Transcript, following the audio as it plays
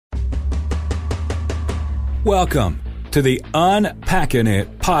Welcome to the Unpacking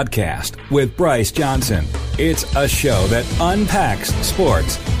It podcast with Bryce Johnson. It's a show that unpacks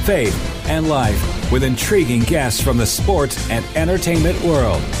sports, faith, and life with intriguing guests from the sports and entertainment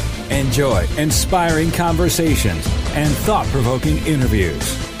world. Enjoy inspiring conversations and thought-provoking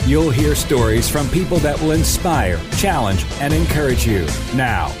interviews. You'll hear stories from people that will inspire, challenge, and encourage you.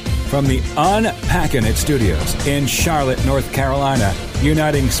 Now, from the Unpacking It studios in Charlotte, North Carolina,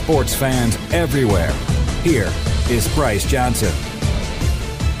 uniting sports fans everywhere, here is Bryce Johnson.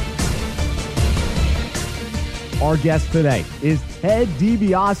 Our guest today is Ted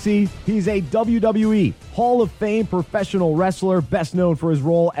Dibiase. He's a WWE Hall of Fame professional wrestler, best known for his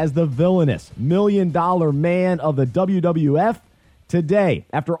role as the villainous $1 Million Man of the WWF. Today,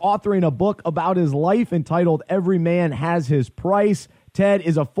 after authoring a book about his life entitled Every Man Has His Price, Ted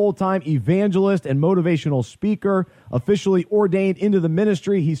is a full-time evangelist and motivational speaker, officially ordained into the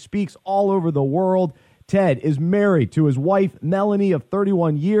ministry. He speaks all over the world. Ted is married to his wife, Melanie, of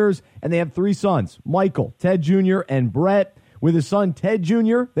 31 years, and they have 3 sons, Michael, Ted Jr., and Brett. With his son, Ted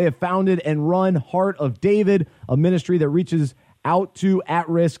Jr., they have founded and run Heart of David, a ministry that reaches out to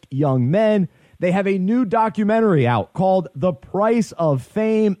at-risk young men. They have a new documentary out called The Price of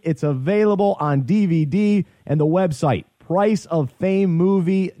Fame. It's available on DVD and the website,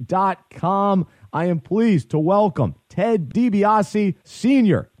 priceoffamemovie.com. I am pleased to welcome Ted Dibiase,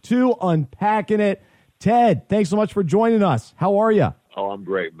 Sr., to Unpacking It. Ted, thanks so much for joining us. How are you? Oh, I'm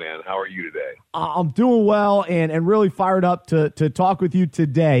great, man. How are you today? I'm doing well and really fired up to talk with you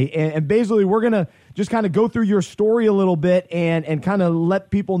today. And basically, we're going to just kind of go through your story a little bit and kind of let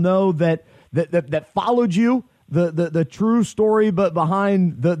people know that followed you, the true story but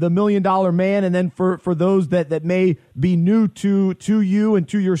behind the $1 Million Man. And then for those that may be new to you and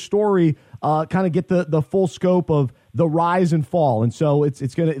to your story, kind of get the full scope of the rise and fall. And so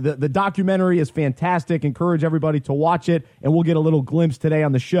it's gonna the documentary is fantastic. Encourage everybody to watch it, and we'll get a little glimpse today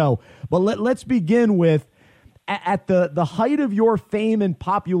on the show. But let's begin with at the height of your fame and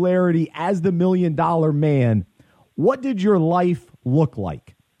popularity as the $1 Million Man. What did your life look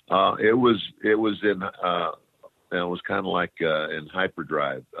like? It was kind of like in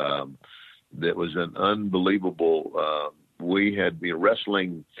hyperdrive. That was an unbelievable. We had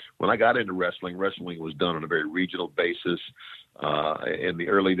wrestling. When I got into wrestling was done on a very regional basis. In the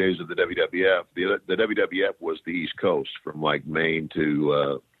early days of the WWF, the WWF was the East Coast, from like Maine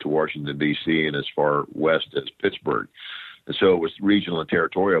to Washington D.C. and as far west as Pittsburgh. And so it was regional and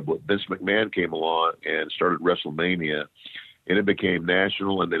territorial. But Vince McMahon came along and started WrestleMania, and it became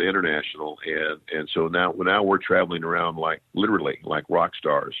national and then international. And so now we're traveling around literally like rock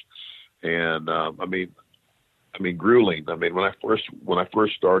stars. And I mean, grueling. I mean, when I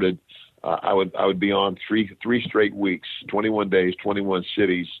first started, I would be on three straight weeks, 21 days, 21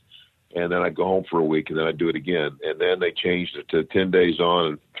 cities, and then I'd go home for a week, and then I'd do it again. And then they changed it to 10 days on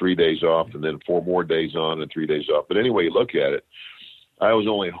and 3 days off, and then 4 more days on and 3 days off. But anyway, you look at it, I was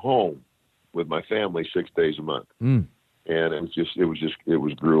only home with my family 6 days a month, and it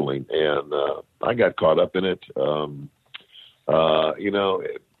was grueling, and I got caught up in it.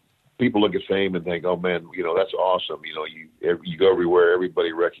 People look at fame and think, oh man, that's awesome. You go everywhere,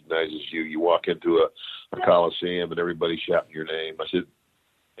 everybody recognizes you. You walk into a coliseum and everybody's shouting your name. I said,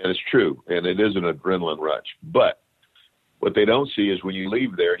 and it's true, and it is an adrenaline rush. But what they don't see is when you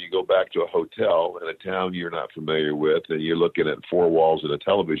leave there and you go back to a hotel in a town you're not familiar with, and you're looking at 4 walls and a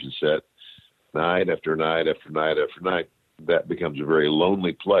television set, night after night after night after night, that becomes a very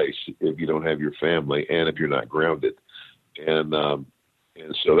lonely place if you don't have your family and if you're not grounded. And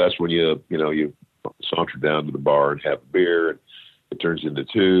so that's when you saunter down to the bar and have a beer, and it turns into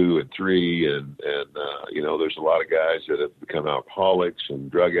 2 and 3. And there's a lot of guys that have become alcoholics and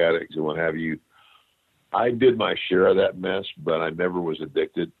drug addicts and what have you. I did my share of that mess, but I never was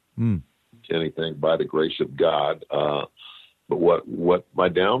addicted to anything by the grace of God. But what my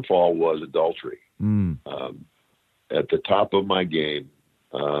downfall was adultery. At the top of my game,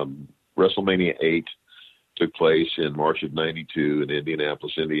 WrestleMania 8 took place in March of '92 in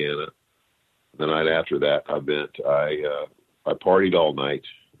Indianapolis, Indiana. The night after that event, I partied all night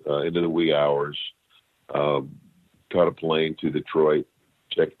into the wee hours, caught a plane to Detroit,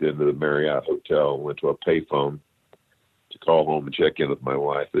 checked into the Marriott Hotel, went to a payphone to call home and check in with my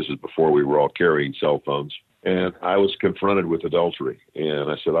wife. This is before we were all carrying cell phones. And I was confronted with adultery. And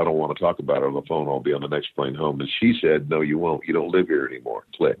I said, I don't want to talk about it on the phone. I'll be on the next plane home. And she said, no, you won't. You don't live here anymore.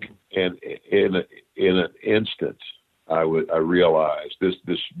 Click. And in an instant, I realized this,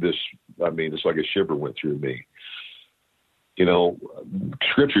 it's like a shiver went through me.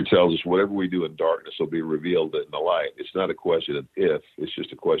 Scripture tells us whatever we do in darkness will be revealed in the light. It's not a question of if, it's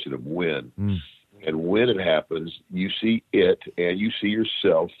just a question of when. And when it happens, you see it and you see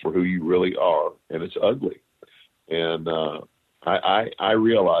yourself for who you really are, and it's ugly. And I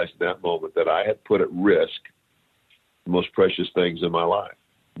realized in that moment that I had put at risk the most precious things in my life,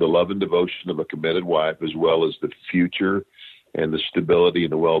 the love and devotion of a committed wife, as well as the future and the stability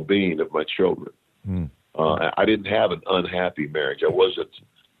and the well-being of my children. I didn't have an unhappy marriage. I wasn't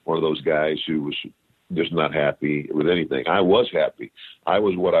one of those guys who was just not happy with anything. I was happy.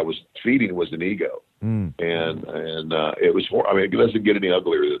 What I was feeding was an ego. And it was, I mean, it doesn't get any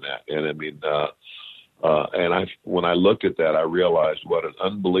uglier than that. And I mean, when I looked at that, I realized what an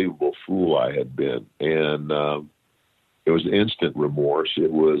unbelievable fool I had been. And it was instant remorse.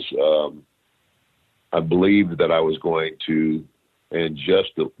 It was, I believed that I was going to, and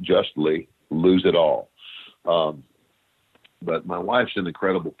justly lose it all. But my wife's an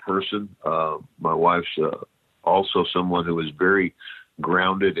incredible person. My wife's also someone who is very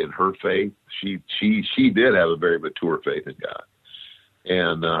grounded in her faith. She did have a very mature faith in God.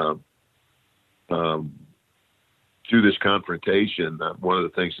 And through this confrontation, one of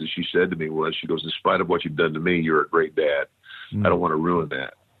the things that she said to me was, she goes, in spite of what you've done to me, you're a great dad. I don't want to ruin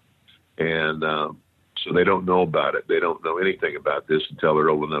that. And so they don't know about it. They don't know anything about this until they're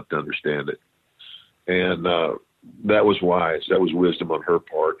old enough to understand it. And that was wise. That was wisdom on her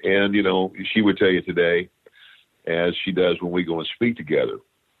part. And, you know, she would tell you today, as she does when we go and speak together,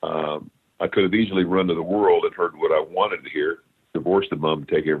 I could have easily run to the world and heard what I wanted to hear, divorce the mom and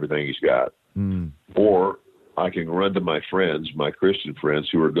take everything he's got. Or I can run to my friends, my Christian friends,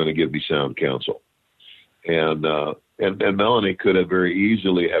 who are going to give me sound counsel. And Melanie could have very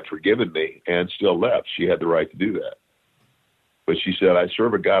easily have forgiven me and still left. She had the right to do that. But she said, I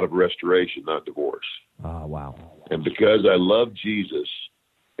serve a God of restoration, not divorce. Wow. And because I love Jesus,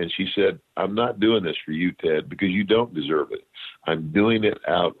 and she said, I'm not doing this for you, Ted, because you don't deserve it. I'm doing it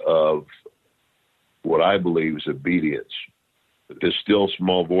out of what I believe is obedience. This still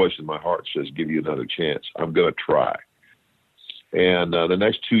small voice in my heart says, give you another chance. I'm going to try. And the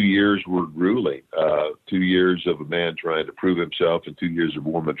next 2 years were grueling. 2 years of a man trying to prove himself and 2 years of a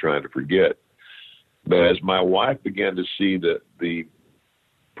woman trying to forget. But as my wife began to see the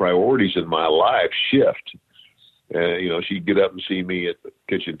priorities in my life shift, you know, she'd get up and see me at the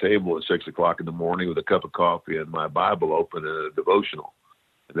kitchen table at 6 o'clock in the morning with a cup of coffee and my Bible open and a devotional,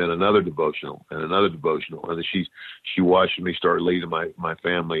 and then another devotional and another devotional. And then she watched me start leading my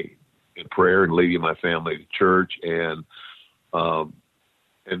family in prayer and leading my family to church, and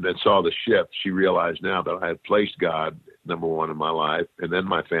then saw the shift. She realized now that I had placed God number one in my life, and then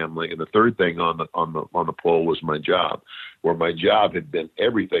my family, and the third thing on the pole was my job, where my job had been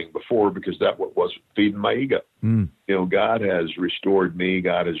everything before, because that was feeding my ego. You know, God has restored me.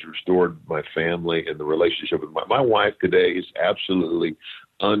 God has restored my family, and the relationship with my wife today is absolutely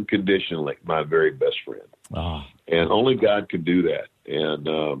unconditionally my very best friend. And only God can do that. And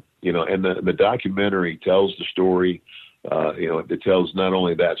you know, and the documentary tells the story. You know, it tells not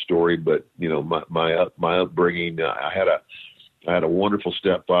only that story, but, you know, my upbringing. I had a wonderful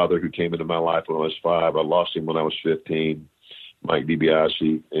stepfather who came into my life when I was 5. I lost him when I was 15, Mike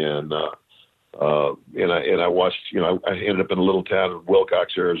Dibiase. And I watched, you know, I ended up in a little town in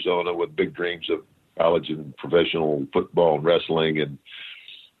Wilcox, Arizona, with big dreams of college and professional football and wrestling,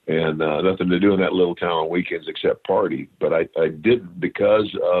 and nothing to do in that little town on weekends except party. But I didn't,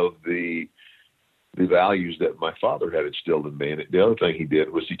 because of the values that my father had instilled in me. And the other thing he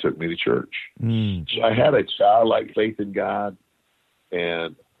did was he took me to church. So I had a childlike faith in God,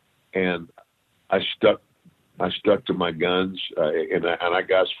 and I stuck to my guns. And I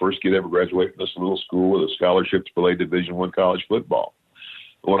got first kid ever graduate from this little school with a scholarship to play Division I college football.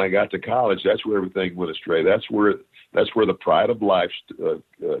 But when I got to college, that's where everything went astray. That's where the pride of life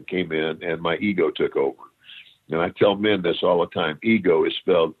came in, and my ego took over. And I tell men this all the time. Ego is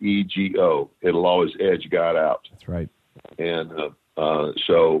spelled E-G-O. It'll always edge God out. That's right. And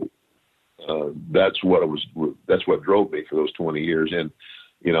so that's what drove me for those 20 years. And,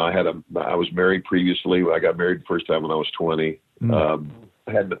 you know, I was married previously. I got married the first time when I was 20. I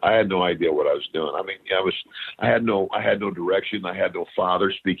had no idea what I was doing. I mean, I had no direction. I had no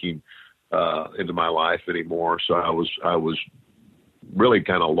father speaking into my life anymore. So I was really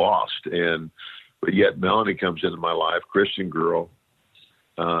kind of lost. But yet Melanie comes into my life, Christian girl,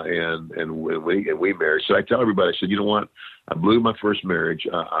 and we married. So I tell everybody, I said, you know what? I blew my first marriage.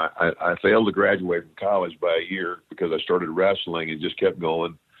 I failed to graduate from college by a year because I started wrestling and just kept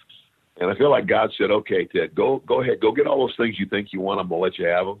going. And I feel like God said, okay, Ted, go ahead, go get all those things you think you want. I'm going to let you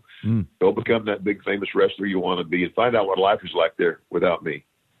have them. Go become that big famous wrestler you want to be, and find out what life is like there without me.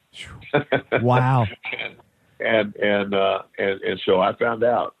 Wow. And so I found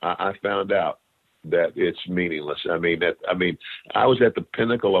out. I found out. that it's meaningless. I mean, I was at the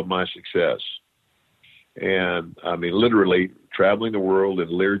pinnacle of my success. And I mean, literally traveling the world in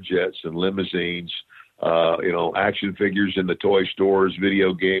Learjets and limousines, action figures in the toy stores,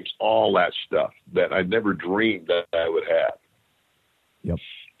 video games, all that stuff that I never dreamed that I would have. Yep.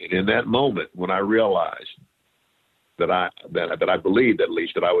 And in that moment, when I realized that I believed, at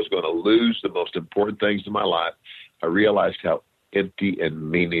least, that I was going to lose the most important things in my life, I realized how empty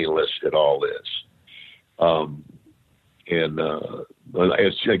and meaningless it all is.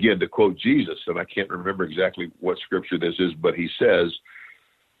 It's, again, to quote Jesus, and I can't remember exactly what scripture this is, but he says,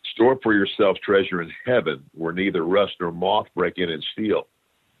 "Store for yourself treasure in heaven, where neither rust nor moth break in and steal.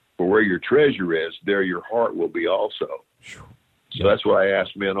 For where your treasure is, there your heart will be also." So that's what I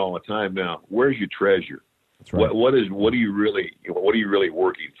ask men all the time now. Where's your treasure? That's right. What are you really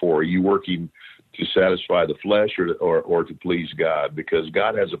working for? Are you working to satisfy the flesh or to please God? Because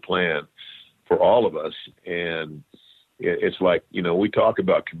God has a plan for all of us. And it's like, we talk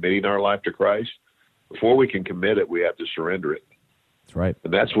about committing our life to Christ. Before we can commit it, we have to surrender it. That's right.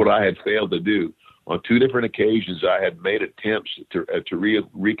 And that's what I had failed to do. On two different occasions, I had made attempts to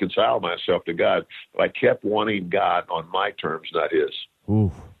reconcile myself to God, but I kept wanting God on my terms, not his.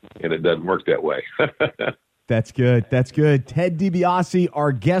 Ooh. And it doesn't work that way. That's good. That's good. Ted Dibiase,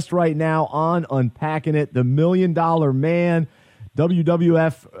 our guest right now on Unpacking It, the $1 Million Man,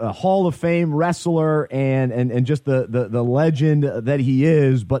 WWF Hall of Fame wrestler, and just the legend that he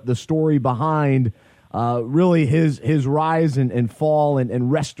is, but the story behind really his rise and fall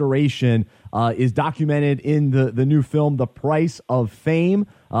and restoration is documented in the new film, The Price of Fame.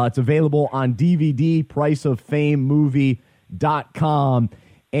 It's available on DVD, priceoffamemovie.com.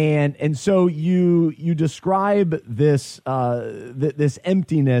 And so you describe this this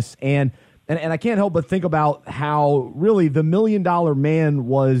emptiness, and I can't help but think about how really the $1 Million Man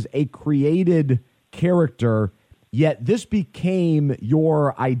was a created character, yet this became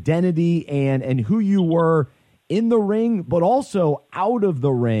your identity and who you were in the ring, but also out of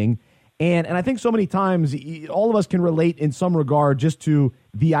the ring. And I think so many times all of us can relate in some regard just to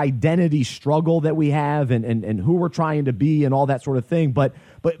the identity struggle that we have and who we're trying to be and all that sort of thing. But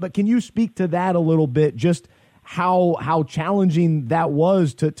can you speak to that a little bit, just how challenging that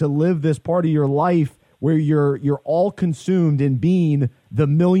was to live this part of your life where you're all consumed in being the $1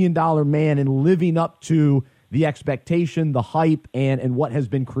 Million Man and living up to the expectation, the hype, and what has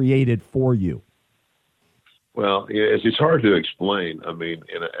been created for you? Well, it's hard to explain. I mean,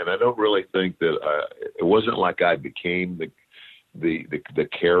 and I don't really think that it wasn't like I became the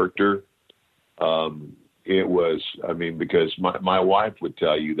character. It was, I mean, because my wife would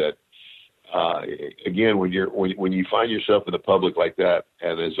tell you that again, when you find yourself in the public like that,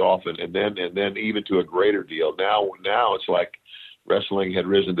 and as often, and then even to a greater deal. Now it's like wrestling had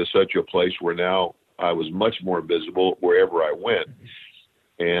risen to such a place where now I was much more visible wherever I went.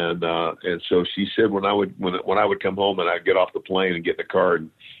 And so she said when I would come home and I'd get off the plane and get in the car and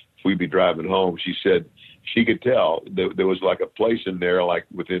we'd be driving home, she said she could tell there was like a place in there, like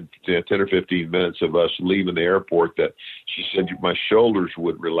within 10 or 15 minutes of us leaving the airport, that she said my shoulders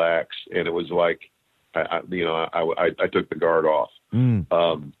would relax, and it was like I took the guard off.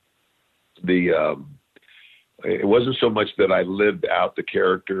 It wasn't so much that I lived out the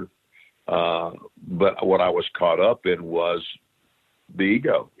character, but what I was caught up in was the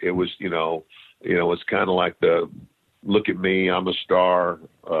ego. It was, it's kind of like the look at me, I'm a star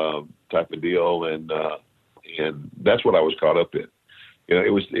type of deal, and that's what I was caught up in.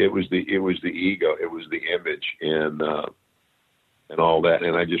 It was the ego, it was the image, and all that.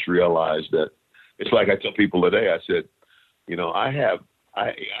 And I just realized that it's like I tell people today. I said,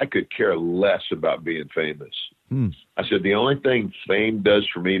 I could care less about being famous. I said the only thing fame does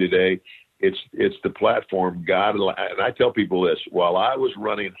for me today, it's the platform God. And I tell people this: while I was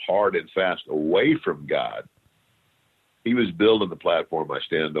running hard and fast away from God, he was building the platform I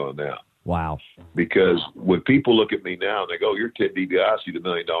stand on now. Wow. Because when people look at me now and they go, "You're Ted Dibiase, the $1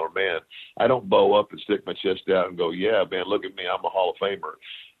 Million Man," I don't bow up and stick my chest out and go, "Yeah, man, look at me, I'm a Hall of Famer."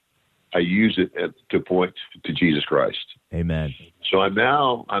 I use it to point to Jesus Christ. Amen. So I'm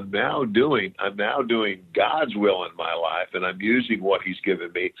now doing God's will in my life, and I'm using what he's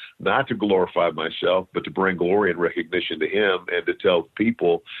given me not to glorify myself, but to bring glory and recognition to him, and to tell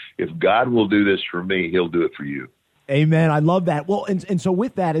people, if God will do this for me, he'll do it for you. Amen. I love that. Well, and so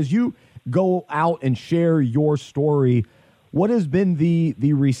with that, as you go out and share your story, what has been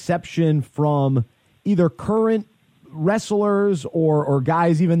the reception from either current wrestlers or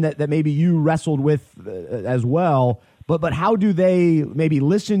guys even that maybe you wrestled with as well, but how do they maybe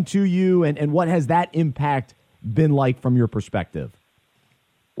listen to you, and what has that impact been like from your perspective?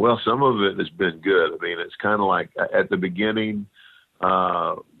 Well, some of it has been good. I mean, it's kind of like at the beginning,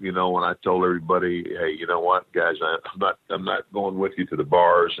 when I told everybody, hey, you know what, guys, I'm not going with you to the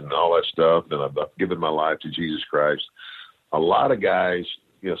bars and all that stuff, and I've given my life to Jesus Christ. A lot of guys,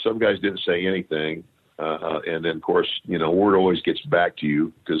 some guys didn't say anything, and then of course, word always gets back to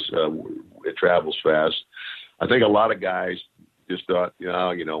you because it travels fast. I think a lot of guys just thought,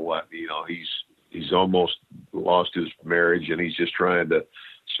 you know what, he's almost lost his marriage and he's just trying to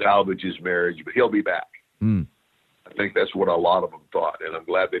salvage his marriage, but he'll be back. Mm. I think that's what a lot of them thought, and I'm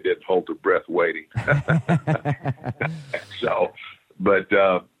glad they didn't hold their breath waiting. But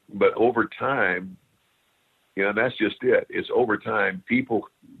over time, that's just it. It's over time. People,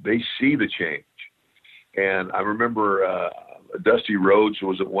 they see the change. And I remember Dusty Rhodes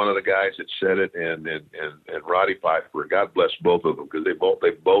was one of the guys that said it, and Roddy Piper. God bless both of them because they both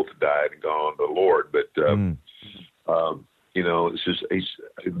died and gone to the Lord. But it's just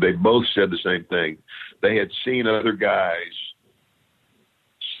they both said the same thing. They had seen other guys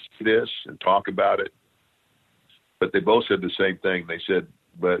see this and talk about it, but they both said the same thing. They said,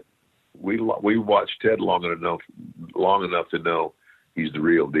 "But we watched Ted long enough to know he's the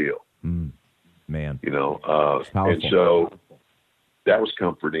real deal." Mm. Man, and so that was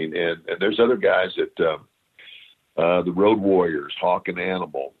comforting. And there's other guys that the Road Warriors, Hawk and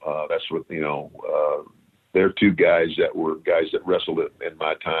Animal. That's what they're two guys that wrestled in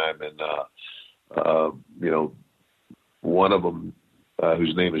my time, and one of them,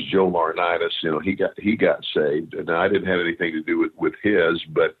 whose name is Joe Laurinaitis, he got saved, and I didn't have anything to do with his,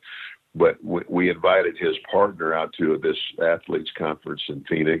 but we invited his partner out to this athletes conference in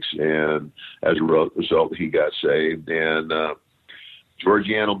Phoenix, and as a result, he got saved. And George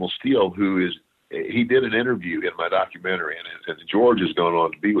Animal Steele, he did an interview in my documentary, and George has gone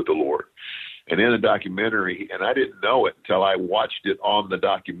on to be with the Lord. And in the documentary, and I didn't know it until I watched it on the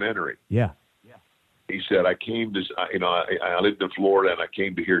documentary. Yeah. He said, I came to, I lived in Florida and I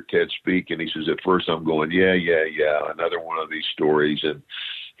came to hear Ted speak. And he says, at first I'm going, yeah, another one of these stories. And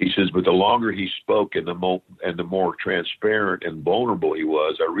he says, but the longer he spoke and the more transparent and vulnerable he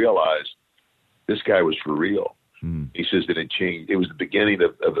was, I realized this guy was for real. Mm. He says that it changed. It was the beginning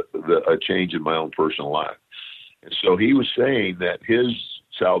of a change in my own personal life. And so he was saying that his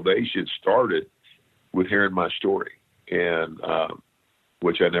salvation started with hearing my story, and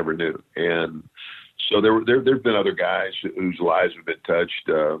which I never knew. And so there've been other guys whose lives have been touched.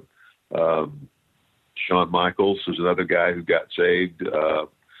 Shawn Michaels is another guy who got saved.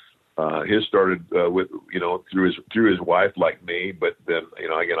 His started with through his wife like me, but then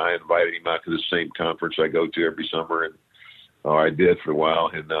again I invited him out to the same conference I go to every summer, and I did for a while.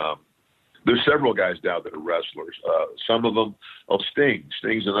 And there's several guys down that are wrestlers. Some of them,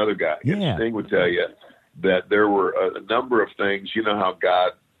 Sting's another guy. Yeah. Sting would tell you that there were a number of things. You know how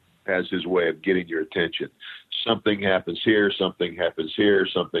God has his way of getting your attention. Something happens here, something happens here,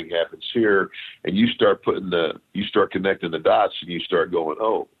 something happens here, and you start connecting the dots, and you start going,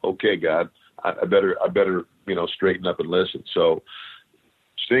 oh, okay, God, I better straighten up and listen. So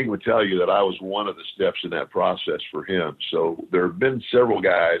Sting would tell you that I was one of the steps in that process for him. So there have been several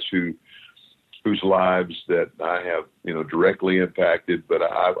guys whose lives that I have, directly impacted, but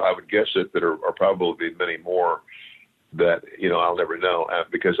I would guess that there are probably many more that, I'll never know,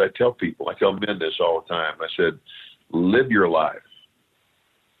 because I tell men this all the time. I said, live your life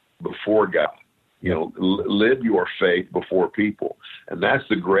before God, live your faith before people. And that's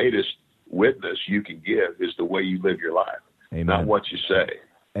the greatest witness you can give, is the way you live your life, Amen. Not what you say.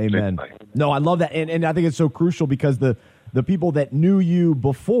 Amen. No, I love that. And I think it's so crucial because the people that knew you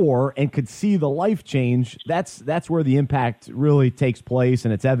before and could see the life change, that's where the impact really takes place,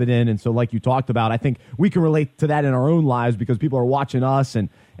 and it's evident. And so like you talked about, I think we can relate to that in our own lives because people are watching us, and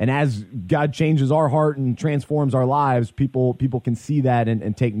as God changes our heart and transforms our lives, people can see that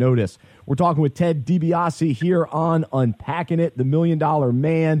and take notice. We're talking with Ted Dibiase here on Unpacking It, the $1 Million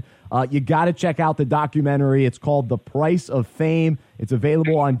Man. You got to check out the documentary. It's called The Price of Fame. It's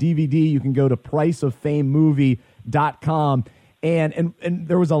available on DVD. You can go to priceoffamemovie.com. And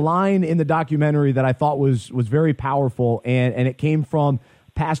there was a line in the documentary that I thought was very powerful, and it came from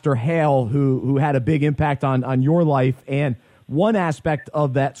Pastor Hale, who had a big impact on your life. And one aspect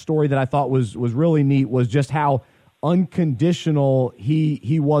of that story that I thought was really neat was just how unconditional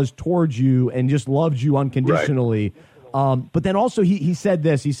he was towards you and just loved you unconditionally. Right. But then also he said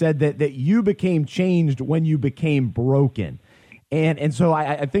this. He said that you became changed when you became broken. And so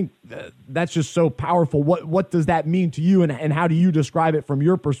I think that's just so powerful. What does that mean to you, and how do you describe it from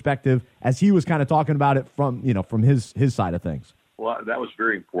your perspective as he was kind of talking about it from his side of things? Well, that was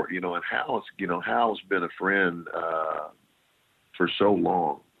very important, and Hal's been a friend for so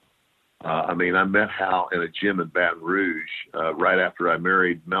long. I met Hal in a gym in Baton Rouge right after I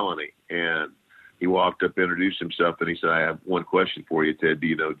married Melanie, and he walked up, introduced himself, and he said, "I have one question for you, Ted. Do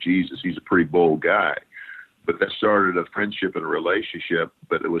you know Jesus?" He's a pretty bold guy. But that started a friendship and a relationship,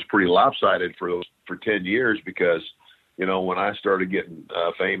 but it was pretty lopsided for 10 years because, when I started getting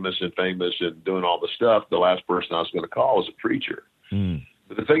famous and doing all the stuff, the last person I was going to call was a preacher.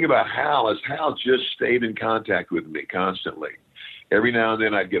 But the thing about Hal is Hal just stayed in contact with me constantly. Every now and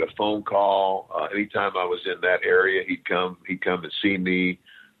then I'd get a phone call. Anytime I was in that area, he'd come and see me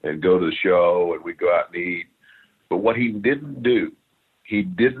and go to the show, and we'd go out and eat. But what he didn't do, he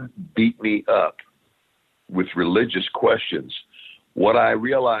didn't beat me up with religious questions. What I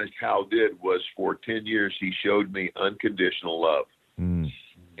realized Hal did was for 10 years, he showed me unconditional love. And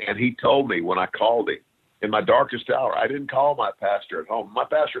he told me when I called him in my darkest hour, I didn't call my pastor at home. My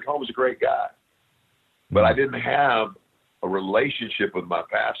pastor at home was a great guy, but I didn't have a relationship with my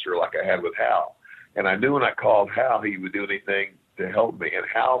pastor like I had with Hal. And I knew when I called Hal, he would do anything to help me. And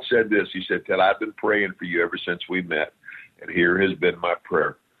Hal said this, he said, "Ted, I've been praying for you ever since we met, and here has been my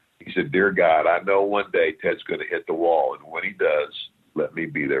prayer." He said, "Dear God, I know one day Ted's going to hit the wall, and when he does, let me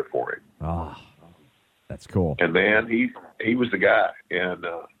be there for him." Oh, that's cool. And man, he was the guy. And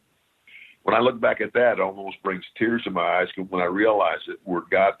when I look back at that, it almost brings tears to my eyes when I realize that where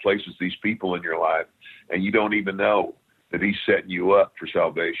God places these people in your life, and you don't even know that he's setting you up for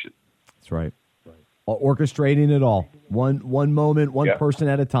salvation. That's right. Orchestrating it all, one moment, one person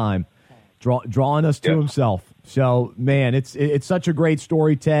at a time, drawing us to himself. So, man, it's such a great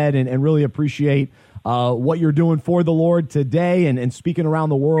story, Ted, and really appreciate what you're doing for the Lord today and speaking around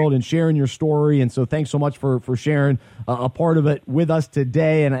the world and sharing your story. And so thanks so much for sharing a part of it with us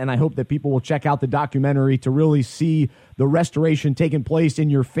today. And I hope that people will check out the documentary to really see the restoration taking place in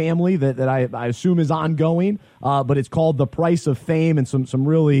your family that I assume is ongoing. But it's called The Price of Fame, and some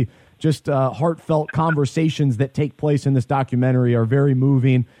really just heartfelt conversations that take place in this documentary are very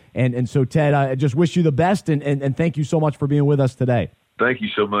moving. And so, Ted, I just wish you the best, and thank you so much for being with us today. Thank you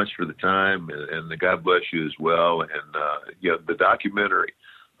so much for the time, and God bless you as well. And the documentary,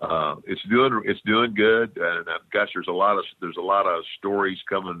 it's doing good. And gosh, there's a lot of stories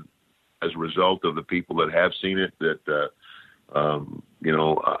coming as a result of the people that have seen it that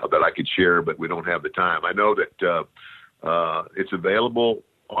that I could share, but we don't have the time. I know that it's available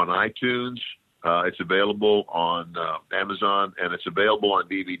on iTunes. It's available on Amazon, and it's available on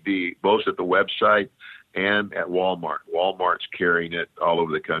DVD, both at the website and at Walmart. Walmart's carrying it all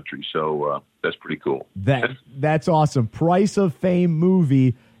over the country, so that's pretty cool. That's awesome.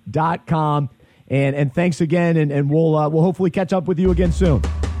 PriceOfFameMovie.com, and thanks again, and we'll hopefully catch up with you again soon.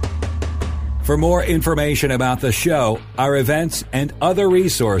 For more information about the show, our events, and other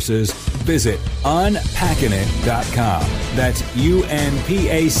resources, visit unpackinit.com. That's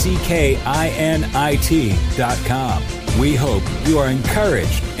UNPACKINIT.com. We hope you are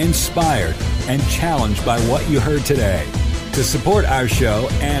encouraged, inspired, and challenged by what you heard today. To support our show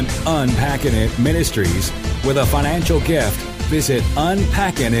and Unpacking It Ministries with a financial gift, visit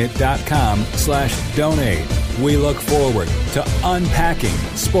unpackinit.com/donate. We look forward to unpacking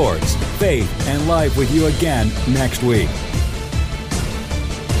sports, faith, and life with you again next week.